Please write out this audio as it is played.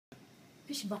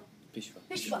Pishva. Pishva.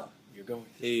 Pishva. You're going.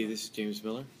 Hey, this is James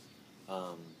Miller.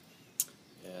 For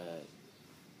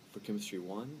Chemistry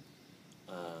 1,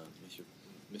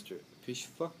 Mr.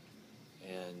 Pishva,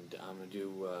 and I'm going to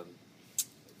do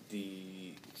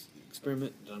the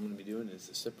experiment that I'm going to be doing is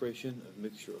the separation of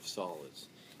mixture of solids.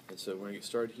 And so we're going to get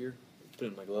started here.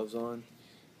 Putting my gloves on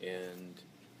and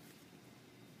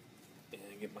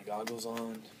get my goggles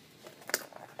on.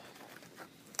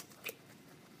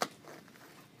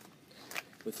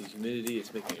 With the humidity,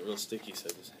 it's making it real sticky, so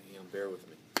just hang on, bear with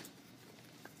me.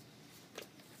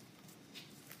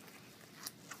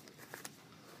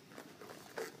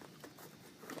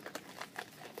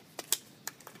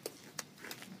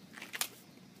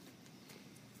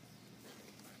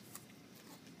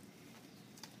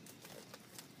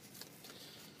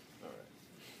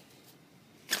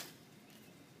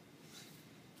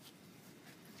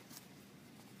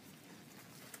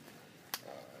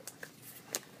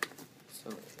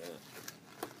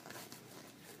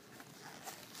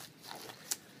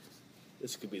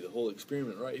 This could be the whole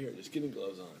experiment right here, just getting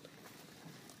gloves on.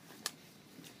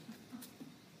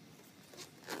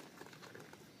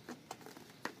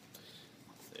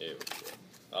 There we go.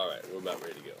 Alright, we're about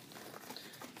ready to go.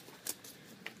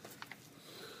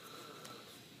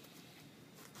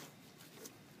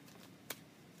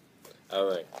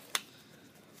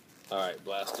 Alright,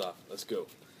 blast off. Let's go.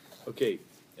 Okay,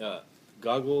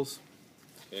 goggles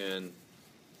and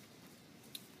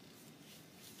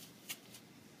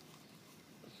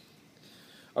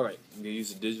alright, I'm going to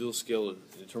use a digital scale to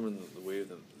determine the weight of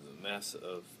the mass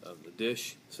of the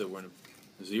dish. So we're going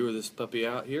to zero this puppy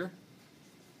out here.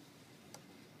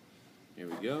 Here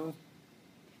we go.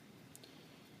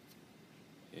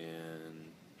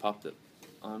 And pop it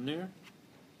on there.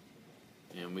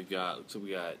 And we got, looks like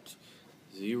we got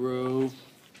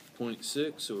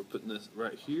 0.6, so we're putting this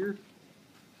right here.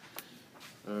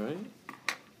 Alright.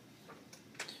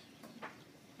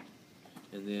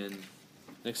 And then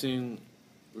next thing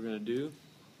we're going to do,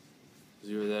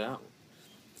 zero that out.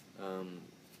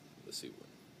 Let's see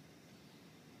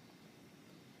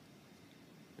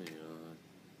what. Hang on.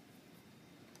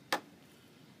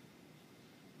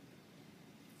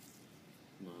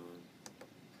 Come on.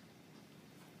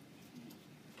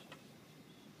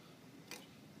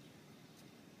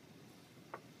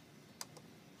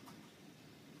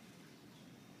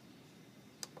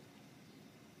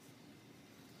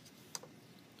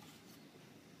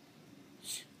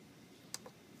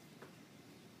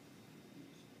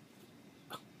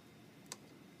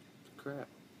 Crap.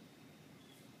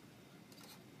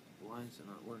 Why is it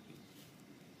not working?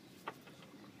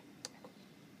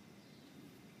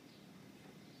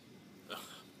 Ugh.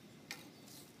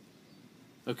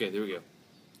 Okay, there we go.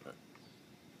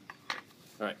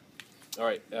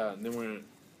 Alright, then we're going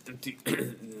to empty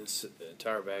this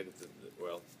entire bag of the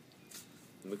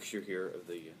mixture here of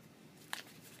the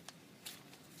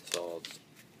solids.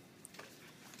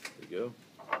 There we go.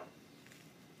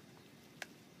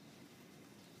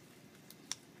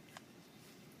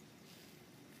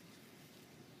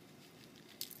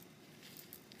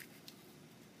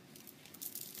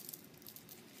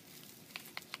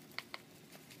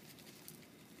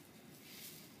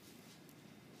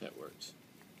 That works.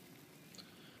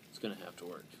 It's going to have to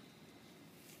work.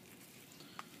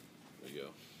 There we go.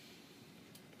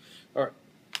 Alright,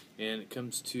 and it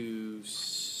comes to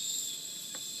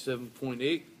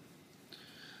 7.8.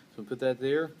 So put that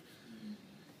there.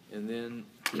 And then,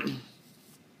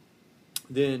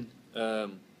 then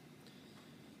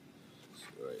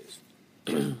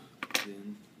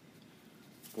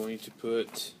going to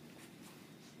put,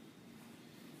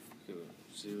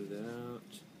 zero that out.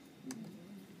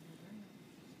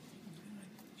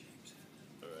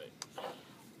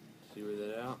 Zero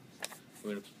that out.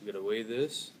 We're gonna weigh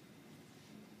this.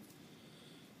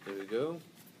 There we go.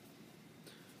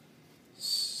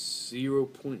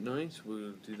 0.9. So we're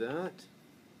gonna do that.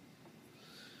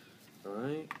 All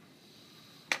right.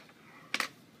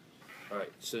 All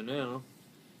right. So now,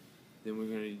 then we're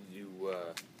gonna do.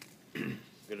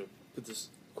 Gonna put this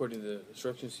according to the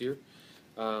instructions here.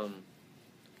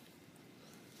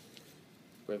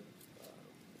 Grab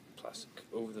plastic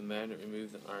over the magnet.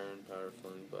 Remove the iron powder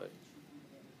flowing by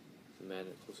the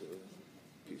magnet closely with a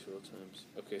few several times.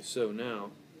 Okay, so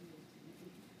now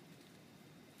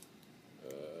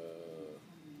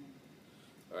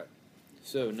alright,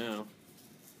 so now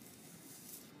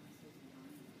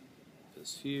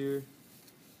this here.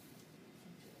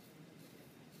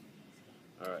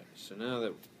 Alright, so now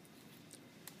that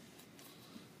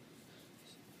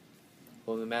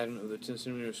hold the magnet with a 10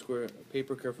 cm square of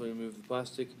paper, carefully remove the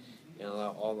plastic and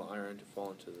allow all the iron to fall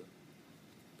into the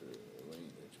ring.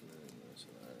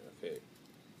 Okay.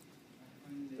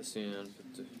 This in.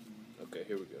 Okay,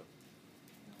 here we go.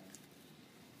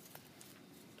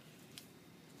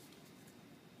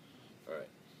 Alright.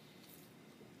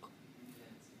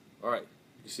 Alright,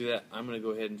 you see that? I'm going to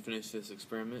go ahead and finish this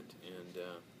experiment, and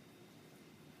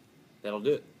that'll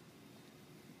do it.